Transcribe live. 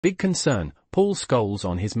Big concern, Paul Scholes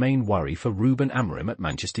on his main worry for Ruben Amorim at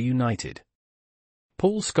Manchester United.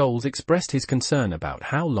 Paul Scholes expressed his concern about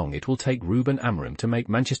how long it will take Ruben Amorim to make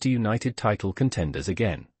Manchester United title contenders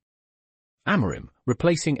again. Amorim,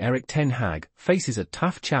 replacing Erik Ten Hag, faces a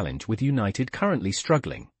tough challenge with United currently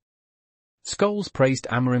struggling. Scholes praised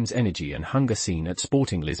Amorim's energy and hunger seen at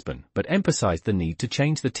Sporting Lisbon, but emphasized the need to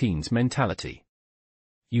change the team's mentality.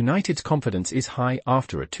 United's confidence is high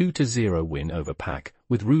after a 2-0 win over PAOK,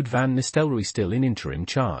 with Ruud van Nistelrooy still in interim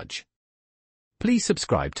charge. Please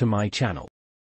subscribe to my channel.